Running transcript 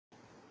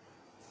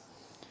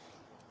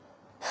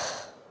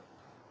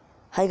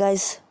Hi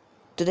guys,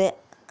 today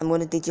I'm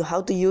going to teach you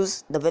how to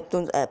use the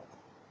Webtoon app.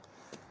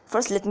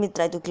 First, let me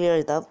try to clear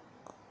it up.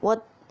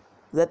 What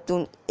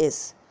Webtoon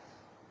is.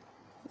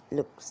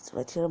 Look,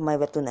 right here, my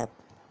Webtoon app.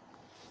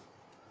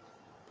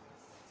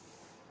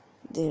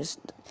 It's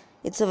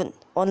an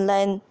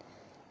online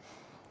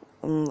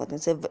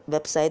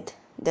website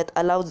that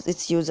allows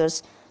its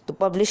users to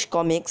publish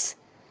comics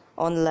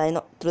online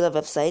through the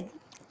website,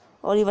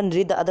 or even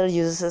read the other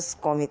users'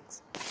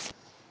 comics.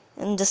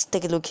 And just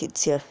take a look,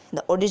 it's here,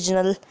 the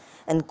original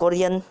and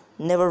Korean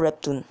Never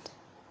Webtoon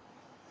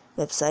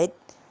website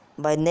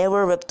by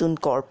Never Webtoon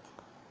Corp.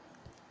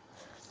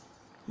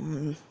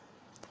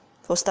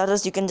 For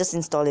starters, you can just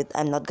install it.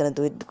 I'm not gonna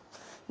do it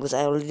because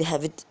I already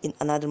have it in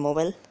another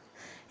mobile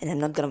and I'm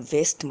not gonna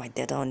waste my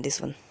data on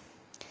this one.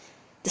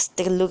 Just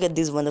take a look at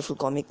these wonderful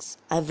comics.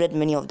 I've read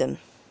many of them.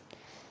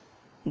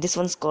 This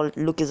one's called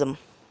Lookism.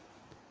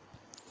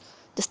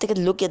 Just take a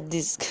look at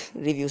these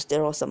reviews,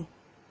 they're awesome.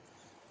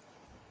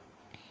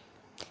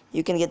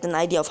 You can get an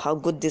idea of how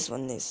good this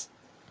one is.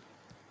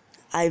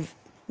 I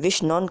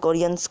wish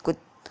non-Koreans could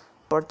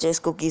purchase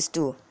cookies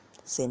too.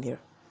 Same here.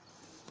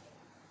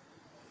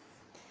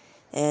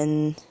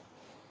 And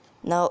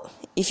now,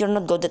 if you're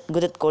not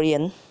good at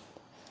Korean,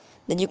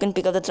 then you can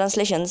pick up the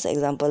translations.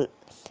 Example,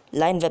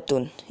 Line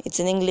Webtoon. It's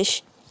in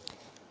English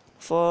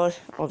for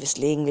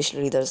obviously English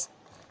readers.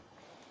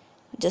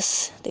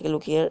 Just take a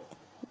look here.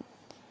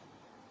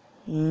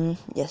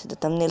 Yes, the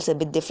thumbnail's a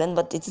bit different,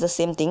 but it's the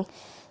same thing,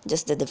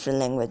 just a different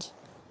language.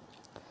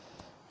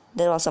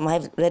 They're awesome.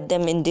 I've read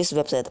them in this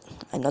website.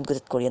 I'm not good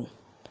at Korean.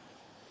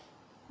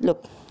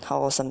 Look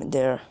how awesome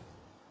they're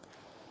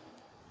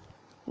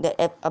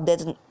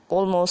updated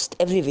almost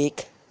every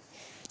week,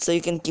 so you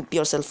can keep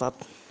yourself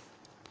up.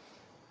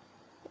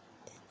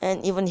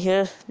 And even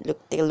here,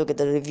 look, take a look at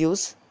the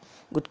reviews.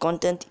 Good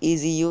content,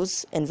 easy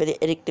use, and very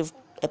addictive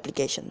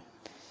application.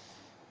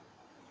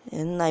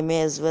 And I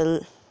may as well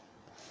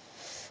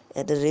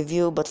add a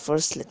review, but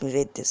first let me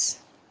rate this.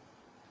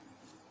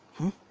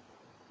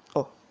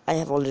 Oh, I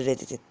have already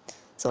rated it.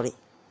 Sorry.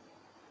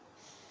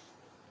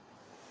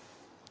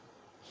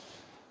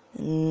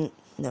 Never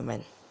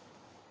mind.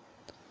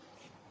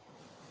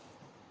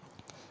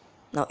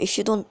 Now, if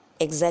you don't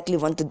exactly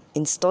want to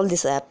install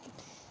this app,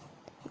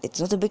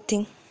 it's not a big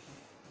thing.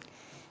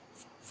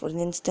 For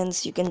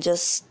instance, you can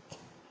just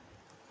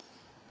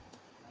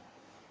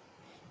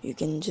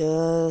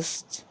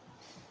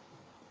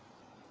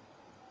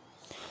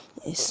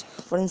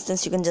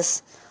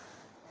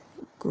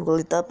Google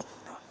it up,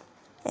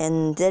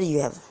 and there you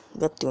have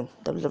Webtoon,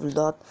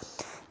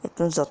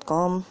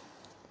 www.webtoons.com.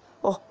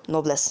 Oh,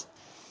 noblesse.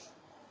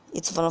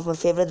 It's one of my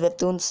favorite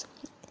webtoons.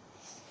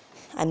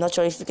 I'm not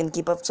sure if you can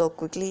keep up so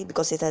quickly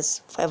because it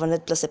has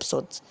 500 plus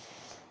episodes.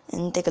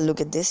 And take a look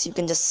at this. You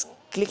can just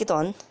click it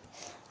on.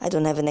 I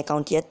don't have an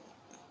account yet,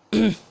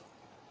 but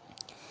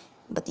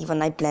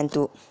even I plan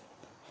to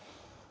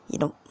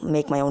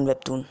make my own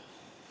webtoon.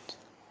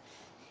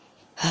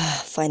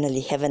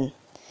 Finally, heaven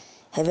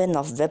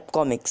of web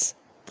comics.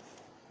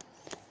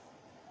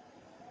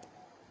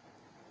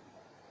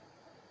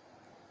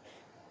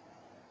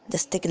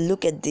 Just take a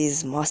look at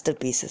these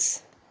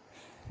masterpieces.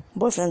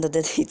 Boyfriend of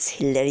Death, it's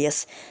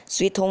hilarious.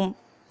 Sweet Home,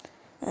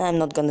 I'm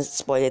not gonna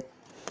spoil it.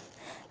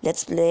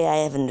 Let's Play, I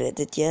haven't read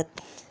it yet,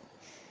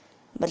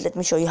 but let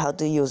me show you how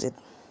to use it.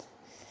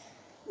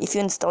 If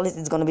you install it,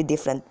 it's gonna be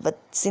different, but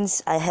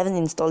since I haven't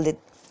installed it,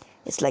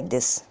 it's like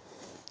this.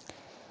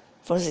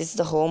 First, it's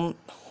the home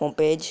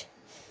page.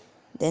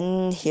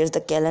 Then here's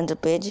the calendar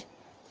page.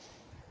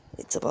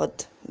 It's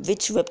about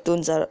which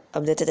webtoons are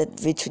updated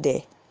at which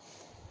day.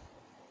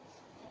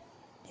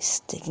 It's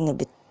taking a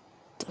bit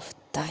of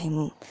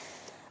time.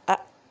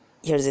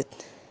 Here's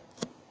it.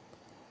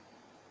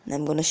 And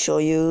I'm gonna show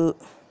you.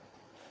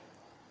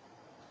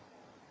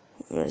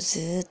 Where is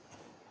it?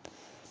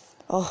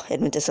 Oh,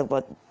 Adventures of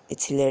God.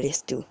 It's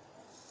hilarious too.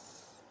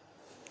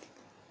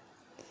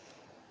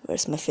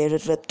 Where's my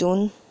favorite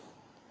webtoon?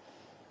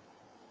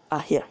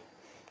 Here.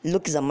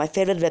 Lookism, my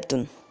favorite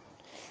webtoon.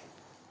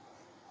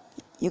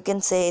 You can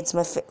say it's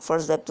my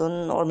first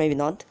webtoon, or maybe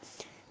not,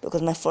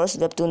 because my first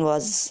webtoon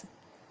was,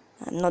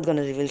 I'm not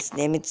gonna reveal its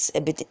name, it's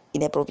a bit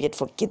inappropriate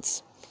for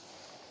kids.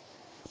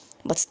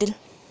 But still,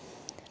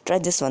 try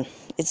this one.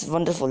 It's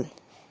wonderful.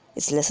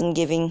 It's lesson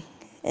giving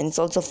and it's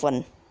also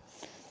fun.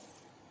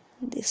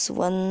 This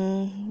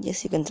one,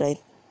 yes, you can try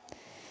it.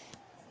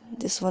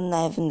 This one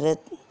I haven't read,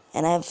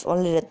 and I have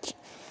only read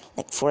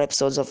like 4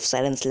 episodes of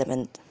Silence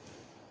Lament.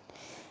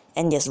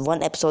 And yes,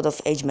 1 episode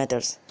of Age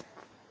Matters.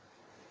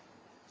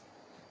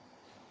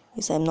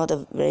 Yes, I'm not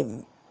a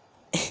very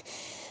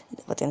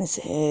what can I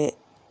say,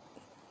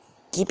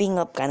 keeping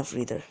up kind of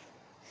reader.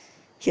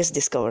 Here's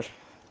Discover.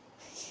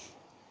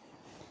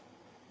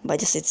 By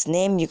just its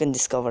name, you can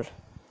discover.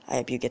 I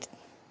hope you get it.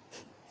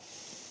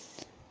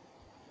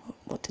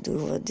 What to do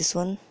with this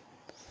one?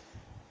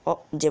 Oh,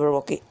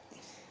 Jabberwocky.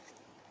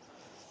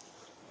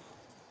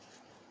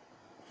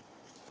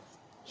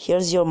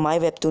 Here's your My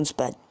Webtoons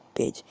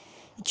page.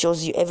 It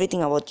shows you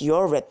everything about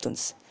your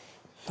webtoons,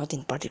 not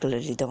in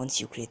particularly the ones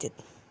you created.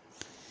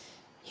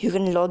 You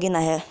can log in.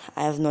 I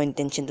have no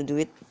intention to do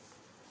it.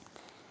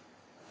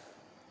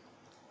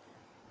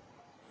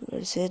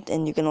 Where is it?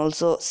 And you can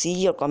also see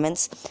your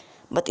comments,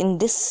 but in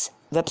this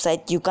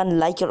website you can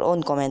like your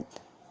own comment,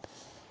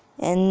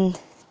 and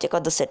check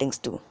out the settings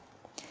too.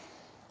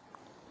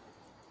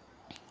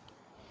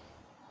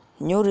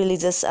 New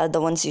releases are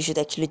the ones you should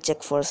actually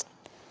check first,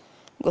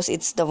 because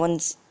it's the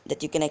ones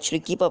that you can actually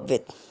keep up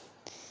with.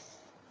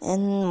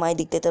 And My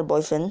Dictator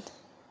Boyfriend,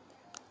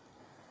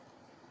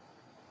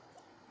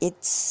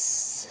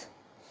 it's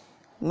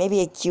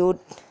maybe a cute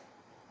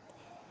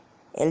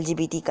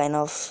LGBT kind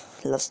of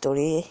love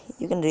story.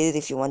 You can read it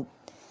if you want.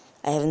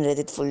 I haven't read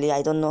it fully.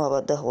 I don't know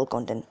about the whole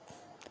content.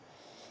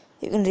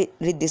 You can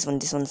read this one.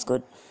 This one's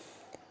good.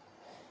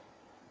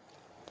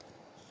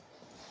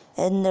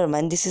 And never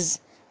mind, this is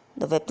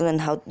the webtoon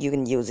and how you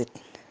can use it.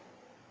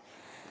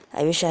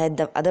 I wish I had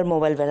the other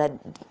mobile where I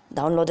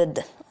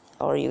downloaded,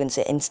 or you can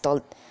say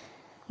installed,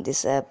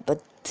 this app,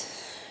 but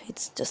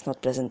it's just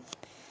not present.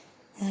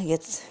 I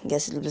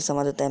guess it will be some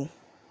other time.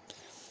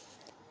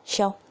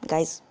 Ciao,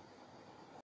 guys.